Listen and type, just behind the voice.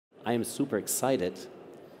I am super excited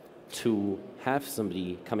to have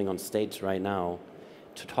somebody coming on stage right now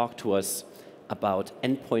to talk to us about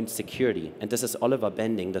endpoint security. And this is Oliver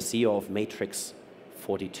Bendig, the CEO of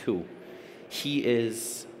Matrix42. He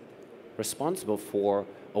is responsible for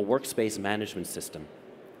a workspace management system.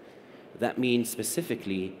 That means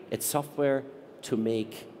specifically it's software to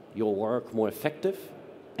make your work more effective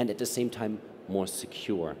and at the same time more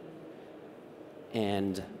secure.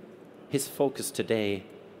 And his focus today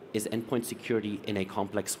is endpoint security in a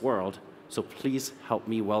complex world. So please help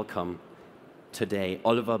me welcome today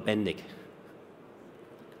Oliver Bendig.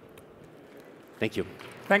 Thank you.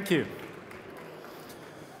 Thank you.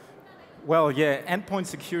 Well, yeah, endpoint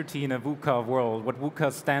security in a VUCA world. What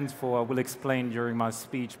VUCA stands for, I will explain during my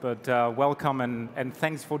speech, but welcome and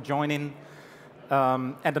thanks for joining,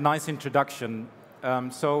 and a nice introduction.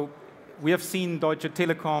 So we have seen Deutsche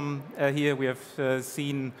Telekom here, we have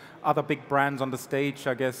seen other big brands on the stage,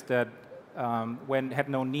 I guess, that had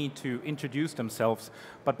no need to introduce themselves.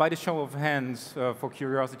 But by the show of hands, for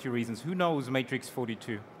curiosity reasons, who knows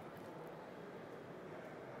Matrix42?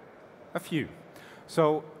 A few.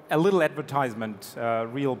 So a little advertisement,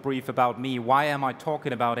 real brief about me. Why am I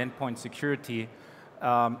talking about endpoint security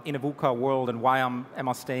in a VUCA world, and why am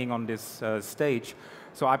I staying on this stage?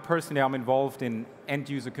 So I personally am involved in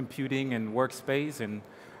end-user computing and workspace, and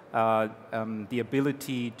the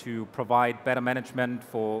ability to provide better management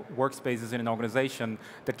for workspaces in an organization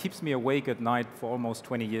that keeps me awake at night for almost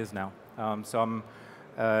 20 years now. So I'm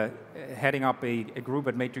heading up a group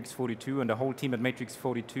at Matrix42 and a whole team at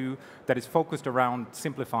Matrix42 that is focused around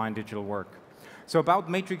simplifying digital work. So about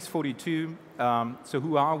Matrix42, so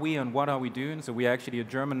who are we and what are we doing? So we're actually a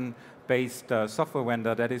German-based software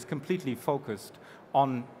vendor that is completely focused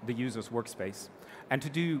on the user's workspace. And to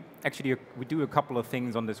do, actually, we do a couple of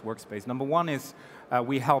things on this workspace. Number one is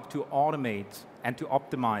we help to automate and to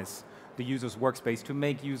optimize the user's workspace to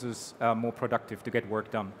make users more productive, to get work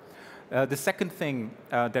done. The second thing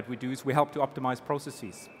that we do is we help to optimize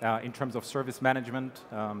processes in terms of service management,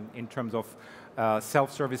 in terms of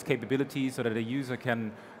self-service capabilities so that a user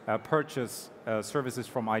can purchase services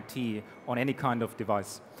from IT on any kind of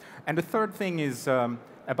device. And the third thing is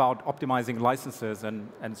about optimizing licenses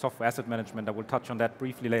and software asset management. I will touch on that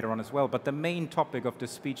briefly later on as well. But the main topic of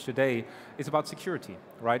this speech today is about security,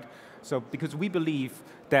 right? So because we believe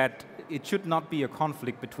that it should not be a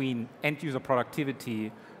conflict between end-user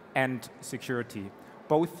productivity and security.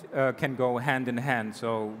 Both can go hand in hand,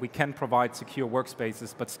 so we can provide secure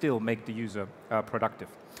workspaces but still make the user productive.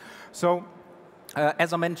 So,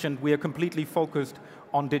 as I mentioned, we are completely focused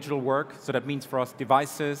on digital work, so that means for us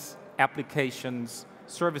devices, applications,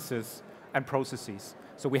 services, and processes.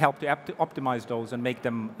 So we help to optimize those and make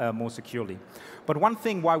them more securely. But one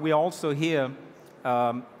thing why we're also here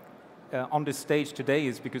on this stage today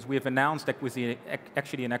is because we have announced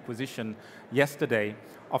actually an acquisition yesterday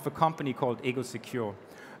of a company called Ego Secure.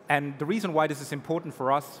 And the reason why this is important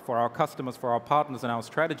for us, for our customers, for our partners, and our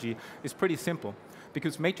strategy is pretty simple.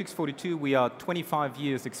 Because Matrix42, we are 25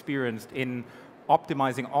 years experienced in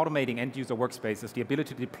optimizing, automating end-user workspaces, the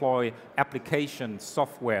ability to deploy applications,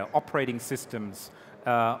 software, operating systems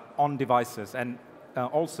on devices, and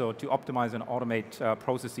also to optimize and automate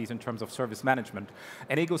processes in terms of service management.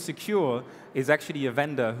 And Ego Secure is actually a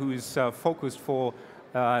vendor who is focused for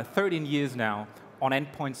 13 years now on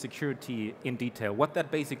endpoint security in detail. What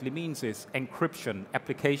that basically means is encryption,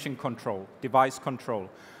 application control, device control,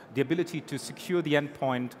 the ability to secure the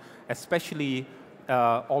endpoint, especially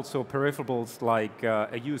also peripherals like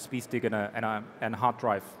a USB stick and a hard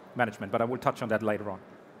drive management, but I will touch on that later on.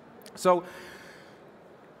 So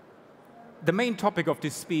the main topic of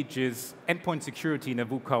this speech is endpoint security in a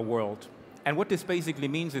VUCA world. And what this basically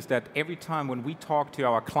means is that every time when we talk to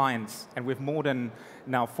our clients, and we have more than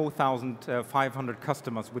now 4,500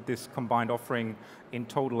 customers with this combined offering in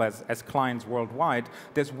total as clients worldwide,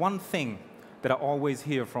 there's one thing that I always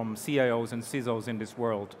hear from CIOs and CISOs in this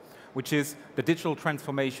world, which is the digital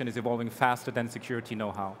transformation is evolving faster than security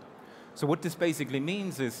know-how. So what this basically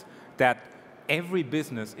means is that every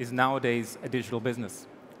business is nowadays a digital business,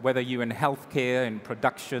 whether you're in healthcare, in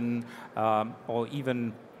production, or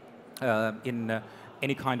even in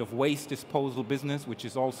any kind of waste disposal business, which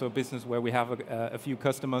is also a business where we have a few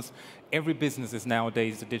customers. Every business is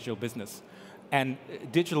nowadays a digital business. And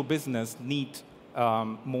digital business need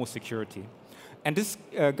more security. And this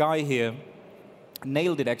guy here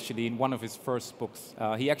nailed it actually in one of his first books.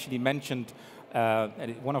 He actually mentioned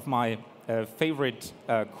one of my favorite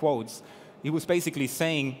quotes. He was basically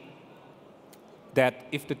saying that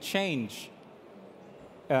if the change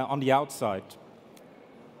on the outside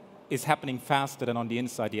is happening faster than on the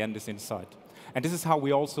inside, the end is inside. And this is how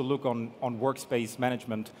we also look on workspace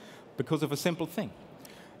management because of a simple thing.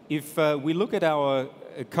 If we look at our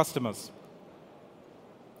customers,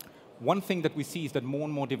 one thing that we see is that more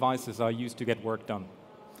and more devices are used to get work done.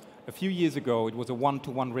 A few years ago, it was a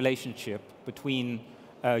one-to-one relationship between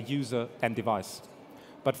user and device.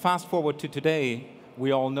 But fast forward to today,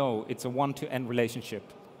 we all know it's a one-to-N relationship.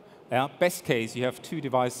 Best case, you have 2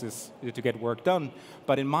 devices to get work done.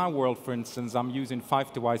 But in my world, for instance, I'm using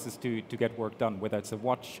 5 devices to get work done, whether it's a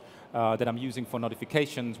watch that I'm using for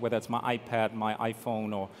notifications, whether it's my iPad, my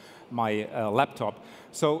iPhone, or my laptop.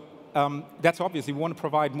 So that's obviously, we want to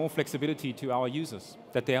provide more flexibility to our users,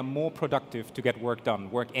 that they are more productive to get work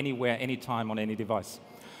done, work anywhere, anytime, on any device.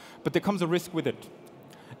 But there comes a risk with it.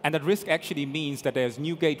 And that risk actually means that there's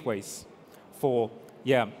new gateways for,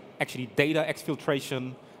 actually data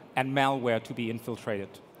exfiltration and malware to be infiltrated.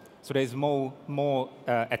 So there's more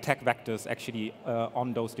attack vectors actually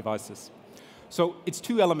on those devices. So it's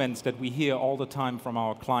 2 elements that we hear all the time from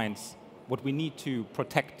our clients, what we need to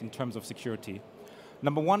protect in terms of security.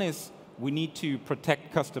 Number 1 is we need to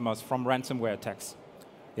protect customers from ransomware attacks.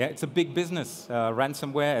 It's a big business.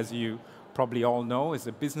 Ransomware, as you probably all know, is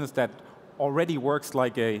a business that already works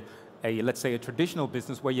like let's say, a traditional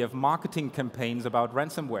business where you have marketing campaigns about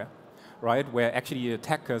ransomware, right? Where actually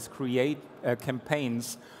attackers create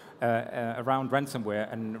campaigns around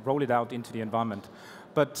ransomware and roll it out into the environment.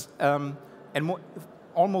 But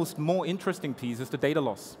almost more interesting piece is the data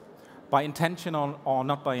loss, by intention or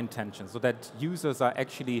not by intention, so that users are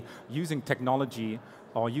actually using technology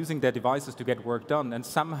or using their devices to get work done, and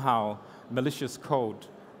somehow malicious code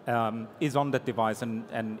is on that device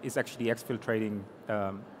and is actually exfiltrating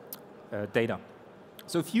data.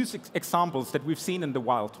 So a few examples that we've seen in the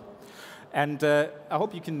wild. And I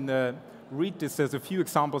hope you can read this. There's a few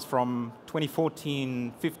examples from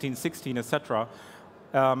 2014, 15, 16, etc.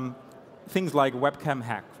 Things like webcam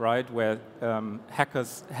hack, right, where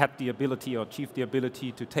hackers had the ability or achieved the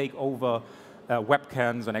ability to take over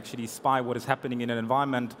webcams and actually spy what is happening in an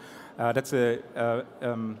environment. That's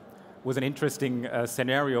was an interesting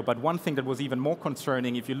scenario. But one thing that was even more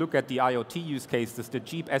concerning, if you look at the IoT use cases, the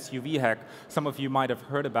Jeep SUV hack, some of you might have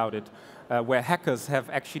heard about it, where hackers have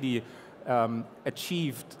actually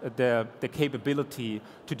achieved the capability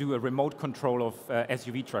to do a remote control of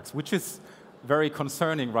SUV trucks, which is very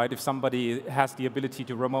concerning, right, if somebody has the ability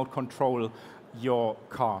to remote control your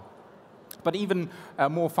car. But even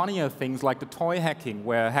more funnier things like the toy hacking,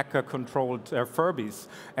 where a hacker controlled Furbies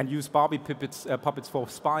and used Barbie puppets for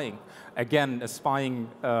spying. Again, a spying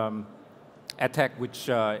attack which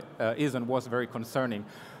is and was very concerning.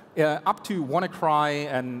 Up to WannaCry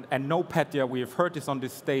and NoPetya, we have heard this on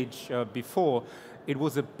this stage before. It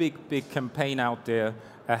was a big campaign out there,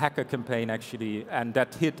 a hacker campaign actually, and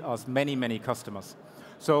that hit us many customers.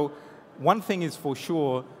 So one thing is for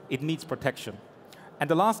sure, it needs protection. And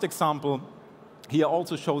the last example here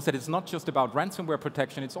also shows that it's not just about ransomware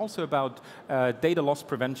protection, it's also about data loss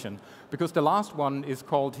prevention. Because the last one is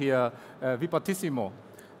called here Vipatissimo.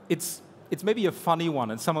 It's maybe a funny one,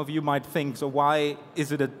 and some of you might think, so why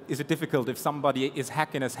is it difficult if somebody is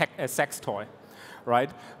hacking a sex toy, right?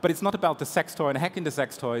 But it's not about the sex toy and hacking the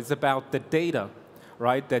sex toy, it's about the data,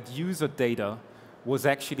 right? That user data was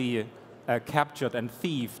actually captured and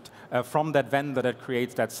thieved from that vendor that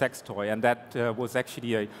creates that sex toy. And that was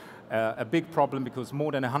actually a big problem because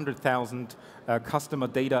more than 100,000 customer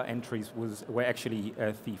data entries were actually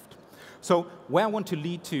thieved. So where I want to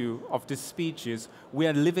lead to of this speech is we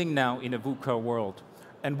are living now in a VUCA world.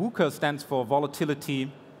 And VUCA stands for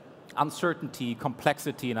volatility, uncertainty,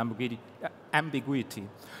 complexity, and ambiguity.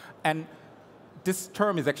 And this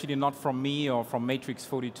term is actually not from me or from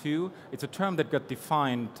Matrix42. It's a term that got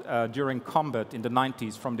defined during combat in the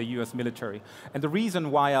 90s from the US military. And the reason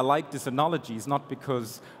why I like this analogy is not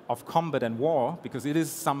because of combat and war, because it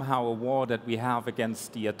is somehow a war that we have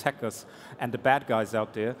against the attackers and the bad guys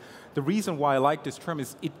out there. The reason why I like this term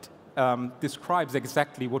is it describes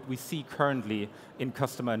exactly what we see currently in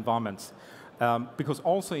customer environments. Because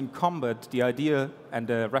also in combat, the idea and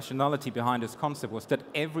the rationality behind this concept was that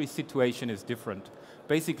every situation is different.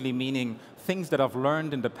 Basically meaning things that I've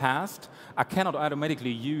learned in the past, I cannot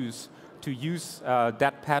automatically use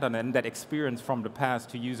that pattern and that experience from the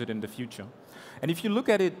past to use it in the future. And if you look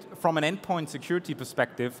at it from an endpoint security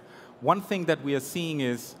perspective, one thing that we are seeing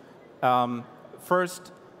is,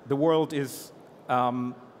 first, the world is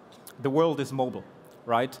mobile,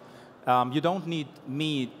 right? You don't need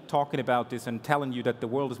me talking about this and telling you that the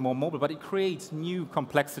world is more mobile, but it creates new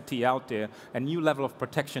complexity out there, a new level of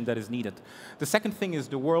protection that is needed. The second thing is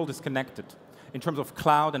the world is connected. in terms of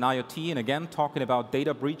cloud and IoT, and again, talking about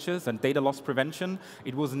data breaches and data loss prevention,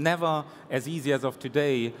 it was never as easy as of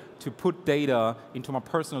today to put data into my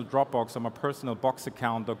personal Dropbox or my personal Box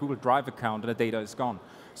account or Google Drive account, and the data is gone.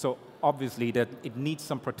 So obviously, that it needs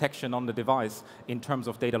some protection on the device in terms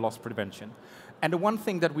of data loss prevention. And the one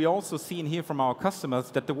thing that we also see and hear from our customers,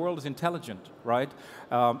 that the world is intelligent, right?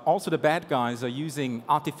 Also, the bad guys are using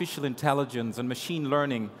artificial intelligence and machine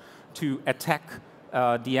learning to attack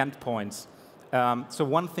the endpoints. So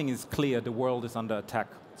one thing is clear, the world is under attack.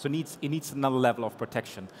 So it needs another level of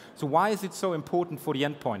protection. So why is it so important for the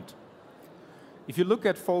endpoint? If you look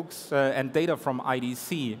at folks and data from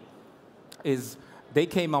IDC, they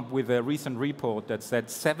came up with a recent report that said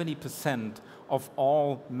 70% of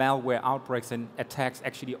all malware outbreaks and attacks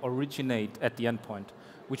actually originate at the endpoint,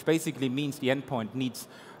 which basically means the endpoint needs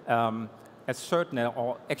a certain,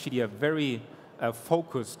 or actually a very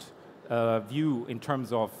focused view in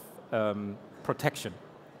terms of protection.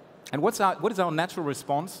 And what is our natural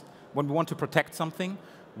response when we want to protect something?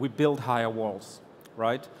 We build higher walls,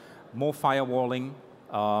 right? More firewalling,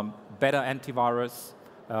 better antivirus,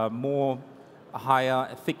 more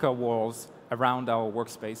higher, thicker walls around our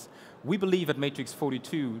workspace. We believe at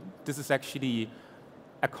Matrix42 this is actually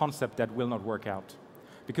a concept that will not work out,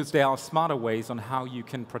 because there are smarter ways on how you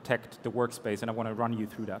can protect the workspace, and I want to run you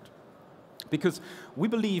through that. Because we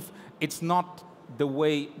believe it's not the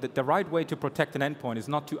way, that the right way to protect an endpoint is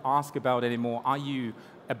not to ask about anymore, are you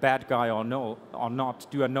a bad guy or not?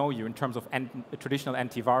 Do I know you, in terms of traditional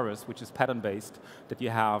antivirus, which is pattern-based, that you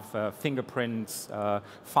have fingerprints,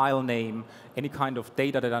 file name, any kind of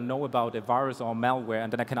data that I know about a virus or malware,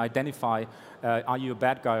 and then I can identify, are you a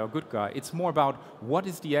bad guy or good guy? It's more about what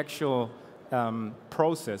is the actual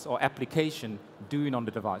process or application doing on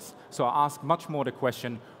the device. So I ask much more the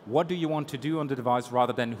question, what do you want to do on the device,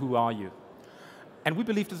 rather than who are you? And we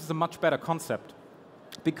believe this is a much better concept,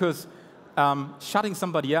 because shutting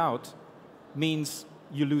somebody out means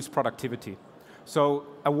you lose productivity. So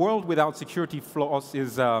a world without security flaws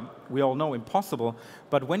is, we all know, impossible.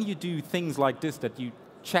 But when you do things like this, that you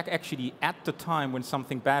check actually at the time when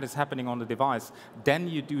something bad is happening on the device, then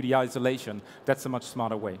you do the isolation, that's a much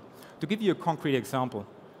smarter way. To give you a concrete example,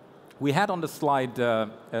 we had on the slide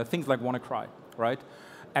things like WannaCry, right?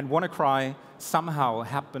 And WannaCry somehow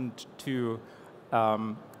happened to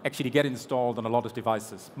actually get installed on a lot of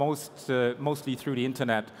devices, mostly through the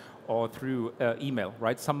internet or through email,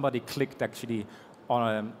 right? Somebody clicked actually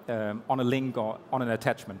on a link or on an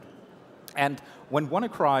attachment. And when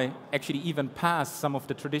WannaCry actually even passed some of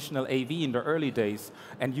the traditional AV in the early days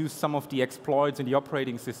and used some of the exploits in the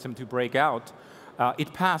operating system to break out,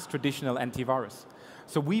 it passed traditional antivirus.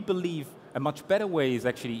 So we believe a much better way is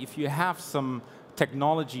actually, if you have some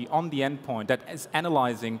technology on the endpoint that is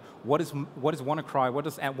analyzing what does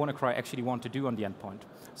WannaCry actually want to do on the endpoint.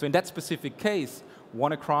 So in that specific case,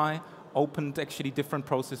 WannaCry opened actually different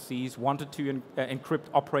processes, wanted to encrypt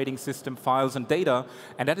operating system files and data,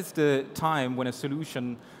 and that is the time when a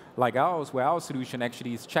solution like ours, where our solution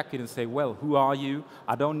actually is check it and say, well, who are you?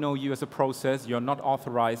 I don't know you as a process, you're not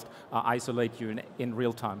authorized, isolate you in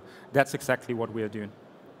real time. That's exactly what we are doing.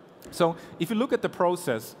 So if you look at the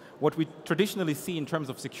process, what we traditionally see in terms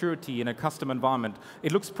of security in a custom environment,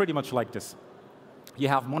 it looks pretty much like this. You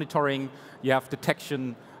have monitoring, you have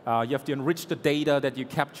detection, you have to enrich the data that you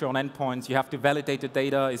capture on endpoints, you have to validate the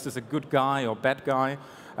data, is this a good guy or bad guy?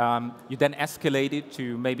 You then escalate it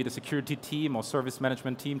to maybe the security team or service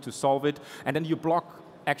management team to solve it, and then you block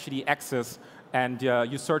actually access, and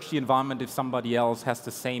you search the environment if somebody else has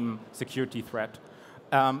the same security threat.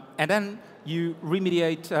 And then you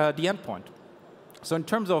remediate the endpoint. So in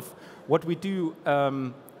terms of what we do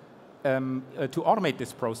to automate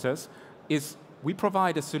this process is we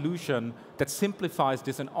provide a solution that simplifies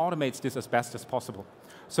this and automates this as best as possible.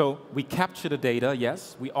 So we capture the data,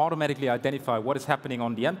 yes, we automatically identify what is happening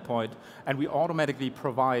on the endpoint, and we automatically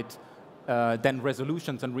provide then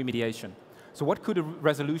resolutions and remediation. So what could a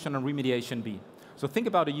resolution and remediation be? So think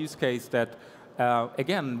about a use case that,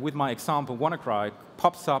 again, with my example, WannaCry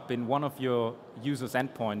pops up in one of your users'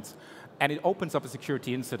 endpoints, and it opens up a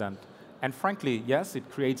security incident. And frankly, yes, it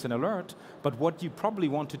creates an alert, but what you probably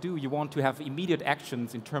want to do, you want to have immediate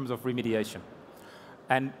actions in terms of remediation.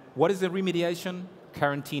 And what is a remediation?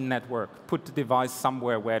 Quarantine network. Put the device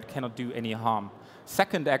somewhere where it cannot do any harm.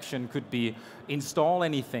 Second action could be install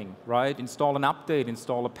anything, right? Install an update,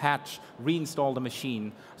 install a patch, reinstall the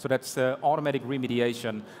machine. So that's automatic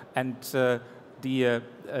remediation. And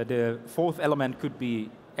the fourth element could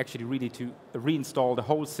be actually really to reinstall the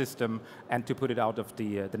whole system and to put it out of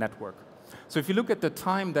the network. So if you look at the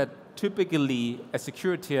time that typically a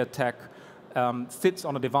security attack sits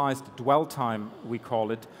on a device, the dwell time, we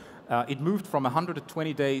call it, it moved from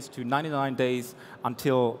 120 days to 99 days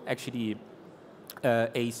until actually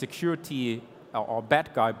a security or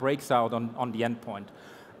bad guy breaks out on the endpoint.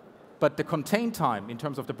 But the contain time, in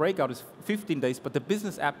terms of the breakout, is 15 days, but the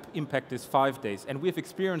business app impact is 5 days. And we've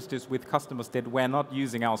experienced this with customers that were not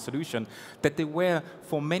using our solution, that they were,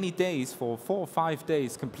 for many days, for 4 or 5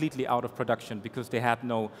 days, completely out of production because they had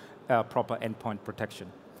no proper endpoint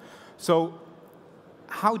protection. So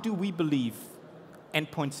how do we believe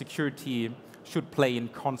endpoint security should play in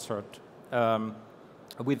concert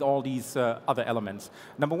with all these other elements?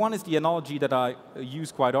 Number one is the analogy that I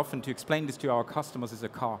use quite often to explain this to our customers is a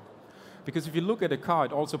car. Because if you look at a car,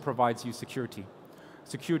 it also provides you security.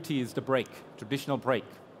 Security is the brake, traditional brake,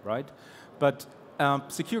 right? But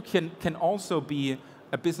security can also be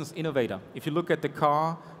a business innovator. If you look at the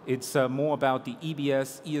car, it's more about the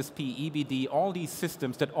EBS, ESP, EBD, all these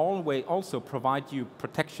systems that always also provide you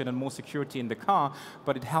protection and more security in the car,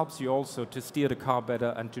 but it helps you also to steer the car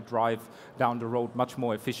better and to drive down the road much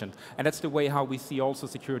more efficient. And that's the way how we see also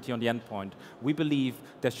security on the endpoint. We believe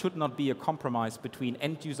there should not be a compromise between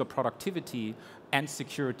end-user productivity and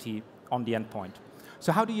security on the endpoint.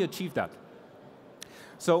 So how do you achieve that?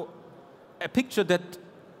 So a picture that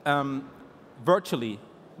virtually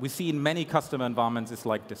we see in many customer environments is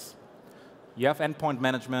like this. You have endpoint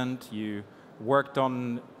management, you worked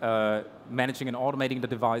on managing and automating the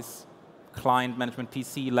device, client management,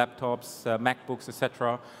 PC, laptops, MacBooks,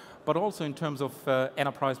 etc., but also in terms of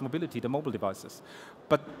enterprise mobility, the mobile devices.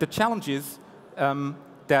 But the challenge is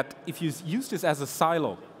that if you use this as a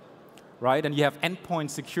silo, right, and you have endpoint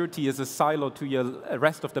security as a silo to your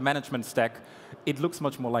rest of the management stack, it looks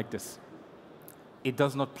much more like this. It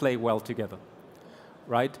does not play well together.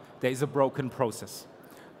 Right? There is a broken process.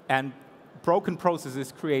 And broken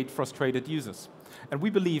processes create frustrated users. And we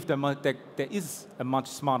believe that there is a much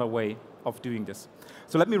smarter way of doing this.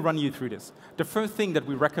 So let me run you through this. The first thing that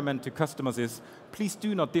we recommend to customers is, please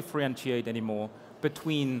do not differentiate anymore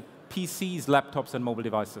between PCs, laptops, and mobile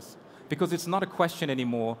devices. Because it's not a question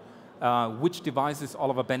anymore, which device is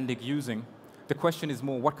Oliver Bendig using. The question is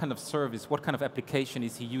more, what kind of service, what kind of application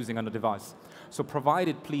is he using on the device? So provide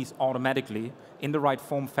it, please, automatically in the right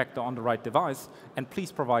form factor on the right device, and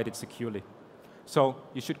please provide it securely. So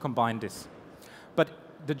you should combine this. But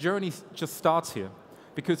the journey just starts here,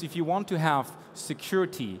 because if you want to have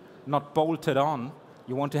security not bolted on,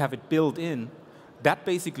 you want to have it built in, that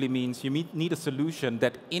basically means you need a solution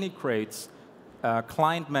that integrates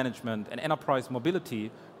client management and enterprise mobility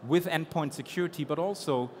with endpoint security, but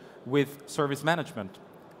also with service management.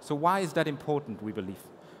 So why is that important, we believe?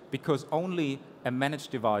 Because only a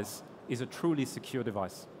managed device is a truly secure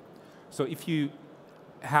device. So if you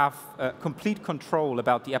have complete control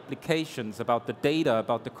about the applications, about the data,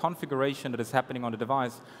 about the configuration that is happening on the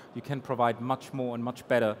device, you can provide much more and much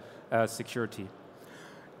better security.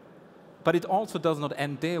 But it also does not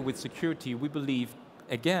end there with security. We believe,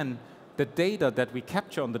 again, the data that we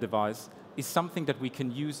capture on the device is something that we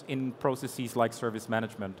can use in processes like service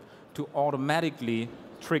management to automatically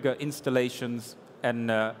trigger installations and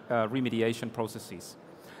remediation processes.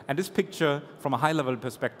 And this picture, from a high-level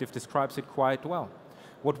perspective, describes it quite well.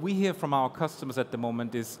 What we hear from our customers at the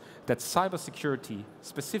moment is that cybersecurity,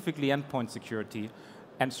 specifically endpoint security,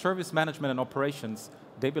 and service management and operations,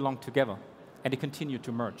 they belong together, and they continue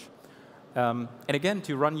to merge. And again,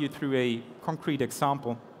 to run you through a concrete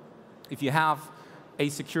example, if you have a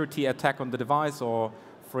security attack on the device, or,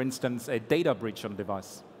 for instance, a data breach on the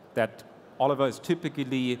device, that Oliver is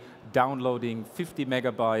typically downloading 50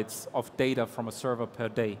 megabytes of data from a server per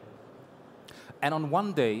day. And on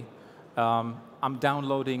one day, I'm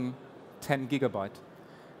downloading 10 gigabytes.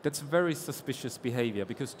 That's very suspicious behavior,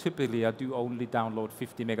 because typically I do only download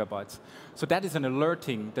 50 megabytes. So that is an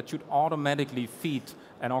alerting that should automatically feed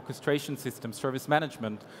an orchestration system, service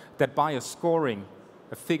management, that by a scoring,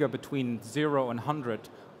 a figure between 0 and 100,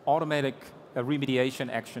 automatic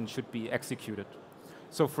remediation action should be executed.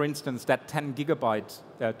 So for instance, that 10 gigabyte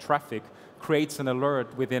traffic creates an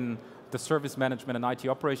alert within the service management and IT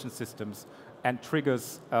operations systems and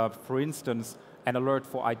triggers, for instance, an alert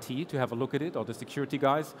for IT to have a look at it, or the security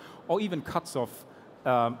guys, or even cuts off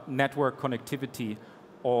network connectivity,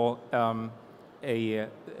 or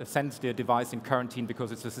sends their device in quarantine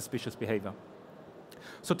because it's a suspicious behavior.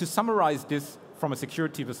 So to summarize this from a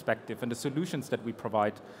security perspective and the solutions that we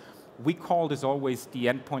provide, we call this always the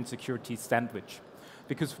endpoint security sandwich.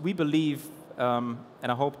 Because we believe, and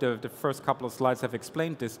I hope the first couple of slides have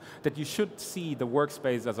explained this, that you should see the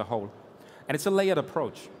workspace as a whole. And it's a layered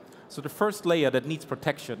approach. So the first layer that needs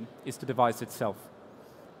protection is the device itself.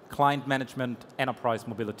 Client management, enterprise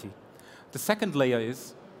mobility. The second layer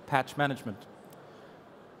is patch management.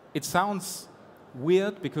 It sounds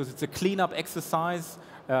weird because it's a cleanup exercise.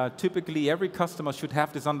 Typically, every customer should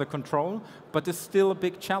have this under control, but it's still a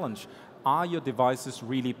big challenge. Are your devices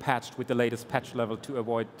really patched with the latest patch level to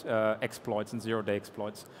avoid exploits and zero-day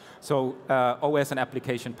exploits? So OS and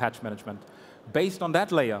application patch management. Based on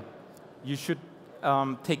that layer, you should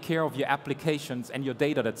take care of your applications and your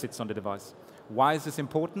data that sits on the device. Why is this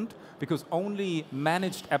important? Because only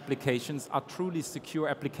managed applications are truly secure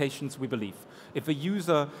applications, we believe. If a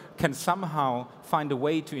user can somehow find a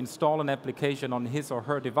way to install an application on his or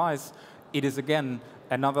her device, it is, again,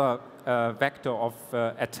 another vector of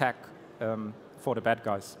attack for the bad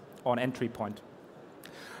guys, or an entry point.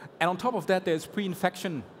 And on top of that, there's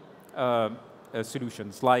pre-infection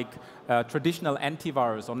solutions, like traditional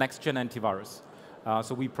antivirus or next-gen antivirus.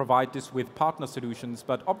 So we provide this with partner solutions,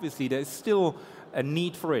 but obviously there is still a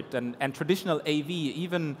need for it. And traditional AV,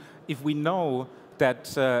 even if we know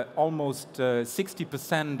that almost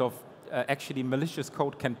 60% of actually malicious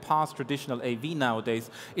code can pass traditional AV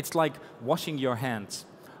nowadays, it's like washing your hands,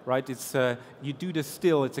 right? It's, you do this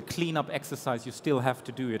still, it's a cleanup exercise, you still have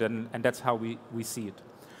to do it, and that's how we see it.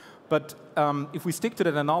 But if we stick to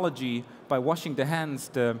that analogy, by washing the hands,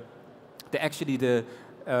 the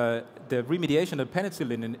remediation of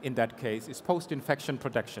penicillin in that case is post-infection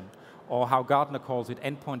protection, or how Gartner calls it,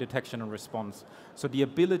 endpoint detection and response. So the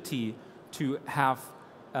ability to have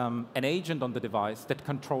an agent on the device that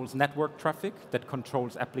controls network traffic, that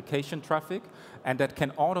controls application traffic, and that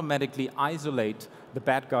can automatically isolate the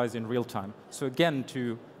bad guys in real time. So again,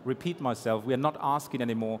 to repeat myself, we are not asking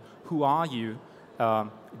anymore, who are you,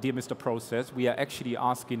 dear Mr. Process? We are actually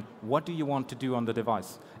asking, what do you want to do on the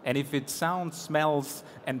device? And if it sounds, smells,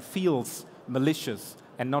 and feels malicious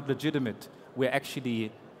and not legitimate, we're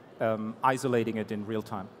actually isolating it in real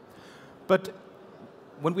time. But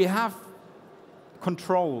when we have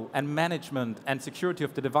control and management and security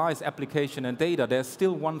of the device, application, and data, there's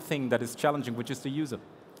still one thing that is challenging, which is the user.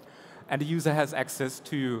 And the user has access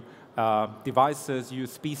to devices,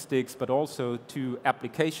 USB sticks, but also to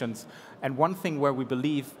applications. And one thing where we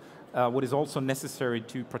believe what is also necessary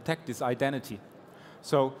to protect is identity.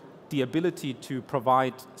 So the ability to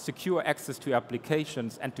provide secure access to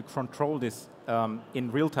applications and to control this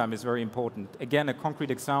in real time is very important. Again, a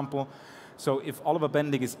concrete example. So if Oliver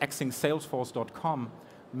Bendig is Xing Salesforce.com,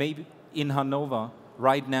 maybe in Hanover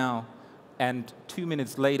right now, and 2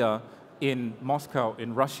 minutes later in Moscow,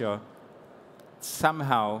 in Russia,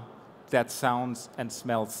 somehow that sounds and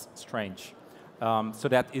smells strange. So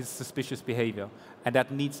that is suspicious behavior. And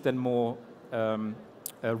that needs then more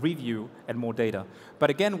review and more data. But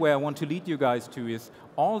again, where I want to lead you guys to is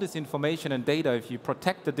all this information and data, if you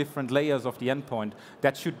protect the different layers of the endpoint,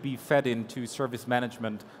 that should be fed into service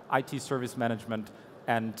management, IT service management,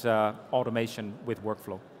 and automation with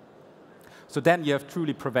workflow. So then you have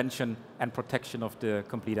truly prevention and protection of the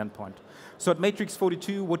complete endpoint. So at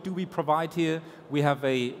Matrix42, what do we provide here? We have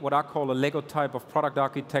what I call a Lego type of product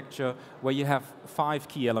architecture where you have 5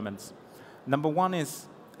 key elements. Number one is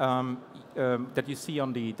that you see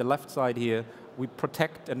on the left side here, we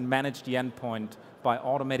protect and manage the endpoint by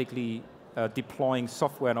automatically deploying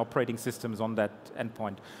software and operating systems on that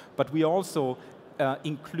endpoint. But we also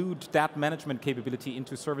include that management capability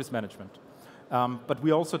into service management. But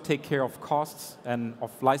we also take care of costs and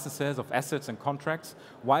of licenses, of assets and contracts.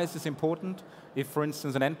 Why is this important? If, for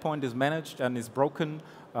instance, an endpoint is managed and is broken,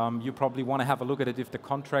 you probably want to have a look at it if the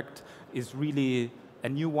contract is really a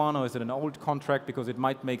new one, or is it an old contract, because it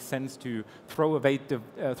might make sense to throw away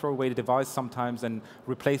the device sometimes and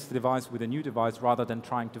replace the device with a new device rather than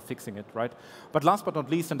trying to fixing it, right? But last but not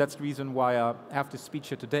least, and that's the reason why I have this speech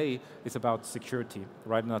here today, is about security,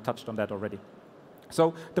 right? And I touched on that already.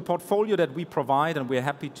 So the portfolio that we provide, and we're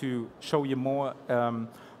happy to show you more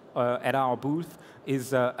at our booth,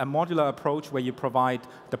 is a modular approach where you provide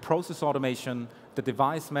the process automation, the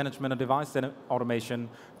device management and device automation,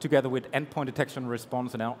 together with endpoint detection and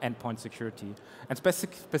response and endpoint security. And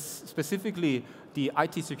specifically, the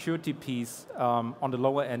IT security piece on the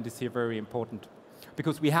lower end is here very important,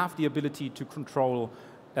 because we have the ability to control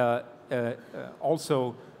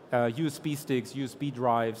also USB sticks, USB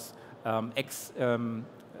drives.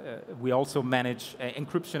 We also manage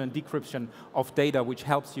encryption and decryption of data, which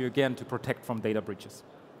helps you, again, to protect from data breaches.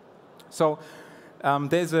 So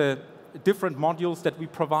there's different modules that we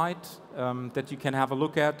provide that you can have a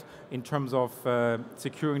look at in terms of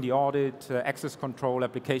securing the audit, access control,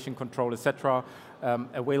 application control, etc.,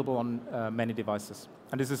 available on many devices.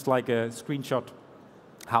 And this is like a screenshot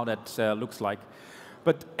how that looks like.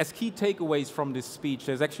 But as key takeaways from this speech,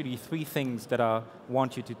 there's actually 3 things that I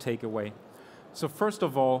want you to take away. So first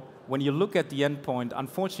of all, when you look at the endpoint,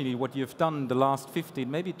 unfortunately, what you've done in the last 15,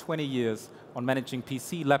 maybe 20 years on managing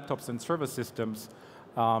PC, laptops, and server systems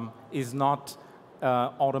is not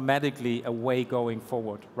automatically a way going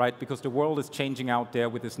forward, right? Because the world is changing out there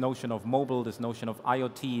with this notion of mobile, this notion of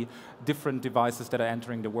IoT, different devices that are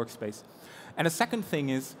entering the workspace. And the second thing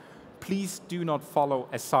is, please do not follow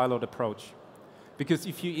a siloed approach. Because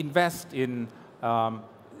if you invest in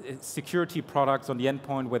security products on the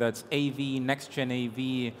endpoint, whether it's AV, next-gen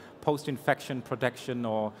AV, post-infection protection,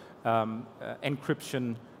 or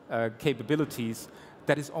encryption capabilities,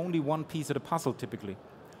 that is only one piece of the puzzle typically.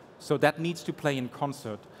 So that needs to play in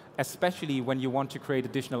concert, especially when you want to create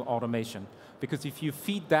additional automation. Because if you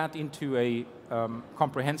feed that into a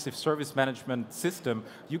comprehensive service management system,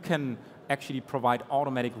 you can actually provide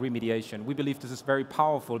automatic remediation. We believe this is very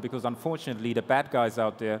powerful because unfortunately the bad guys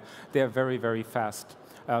out there, they're very, very fast.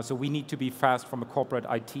 So we need to be fast from a corporate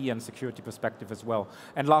IT and security perspective as well.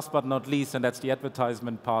 And last but not least, and that's the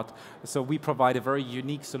advertisement part, so we provide a very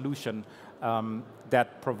unique solution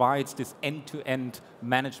that provides this end-to-end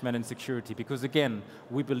management and security. Because again,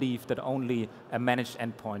 we believe that only a managed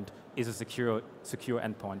endpoint is a secure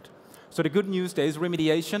endpoint. So the good news, there is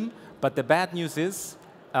remediation, but the bad news is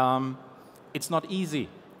it's not easy.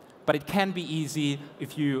 But it can be easy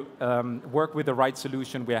if you work with the right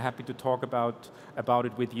solution. We are happy to talk about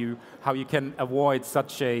it with you, how you can avoid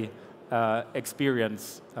such a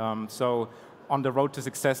experience. So on the road to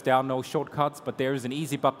success, there are no shortcuts, but there is an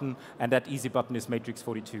easy button, and that easy button is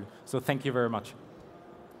Matrix42. So thank you very much.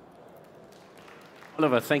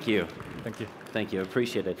 Oliver, thank you. Thank you. Thank you,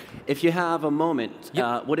 appreciate it. If you have a moment,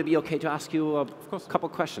 yep. Would it be okay to ask you a of course. Couple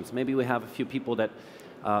questions? Maybe we have a few people that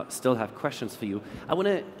still have questions for you. I want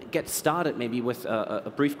to get started maybe with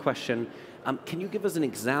a brief question. Can you give us an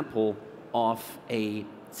example of a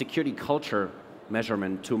security culture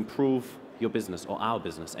measurement to improve your business, or our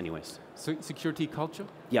business anyways? So security culture?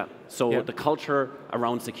 Yeah, so the culture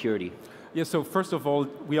around security. Yeah, so first of all,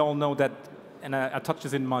 we all know that, and I touched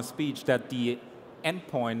this in my speech, that the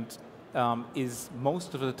endpoint is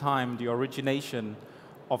most of the time the origination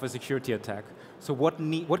of a security attack. So what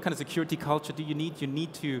kind of security culture do you need? You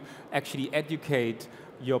need to actually educate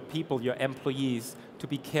your people, your employees, to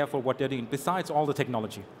be careful what they're doing, besides all the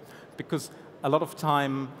technology. Because a lot of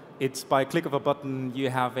time, it's by a click of a button,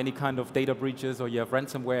 you have any kind of data breaches or you have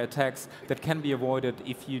ransomware attacks that can be avoided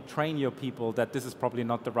if you train your people that this is probably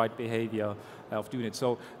not the right behavior of doing it.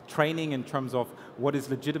 So training in terms of what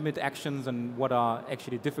is legitimate actions and what are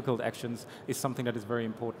actually difficult actions is something that is very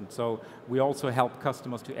important. So we also help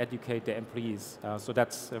customers to educate their employees. So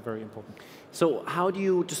that's very important. So how do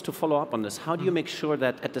you, just to follow up on this, how do you make sure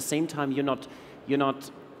that at the same time you're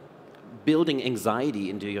not building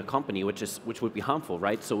anxiety into your company, which would be harmful,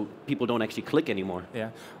 right? So people don't actually click anymore.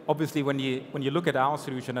 Yeah, obviously when you look at our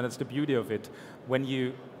solution, and that's the beauty of it, when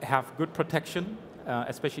you have good protection,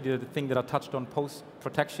 especially the thing that I touched on,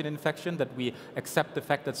 post-protection infection, that we accept the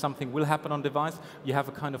fact that something will happen on device, you have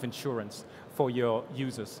a kind of insurance for your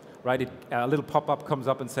users, right? A little pop-up comes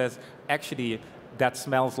up and says, actually, that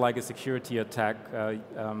smells like a security attack.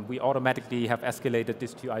 We automatically have escalated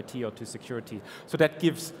this to IT or to security. So that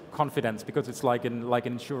gives confidence because it's like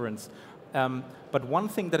insurance. But one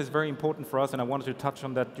thing that is very important for us, and I wanted to touch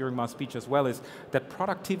on that during my speech as well, is that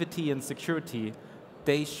productivity and security,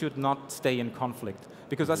 they should not stay in conflict.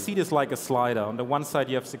 Because I see this like a slider. On the one side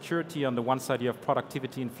you have security, on the one side you have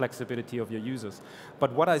productivity and flexibility of your users.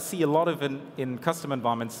 But what I see a lot of in customer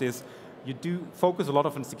environments is you do focus a lot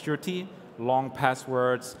on security, long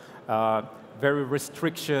passwords, very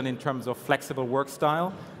restriction in terms of flexible work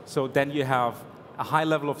style. So then you have a high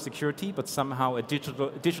level of security, but somehow a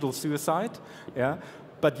digital suicide. Yeah?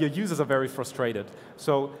 But your users are very frustrated.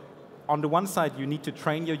 So on the one side, you need to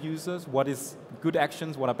train your users. What is good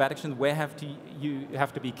actions? What are bad actions? Where you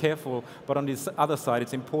have to be careful. But on this other side,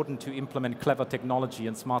 it's important to implement clever technology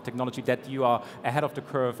and smart technology that you are ahead of the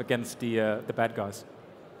curve against the bad guys.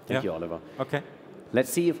 Thank you, Oliver. Okay. Let's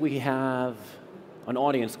see if we have an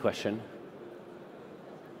audience question.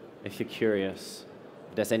 If you're curious,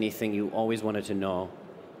 if there's anything you always wanted to know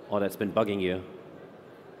or that's been bugging you.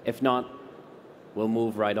 If not, we'll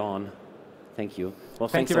move right on. Thank you. Well,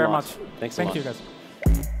 thank you very much. Thanks a lot. Thank you,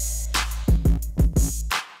 guys.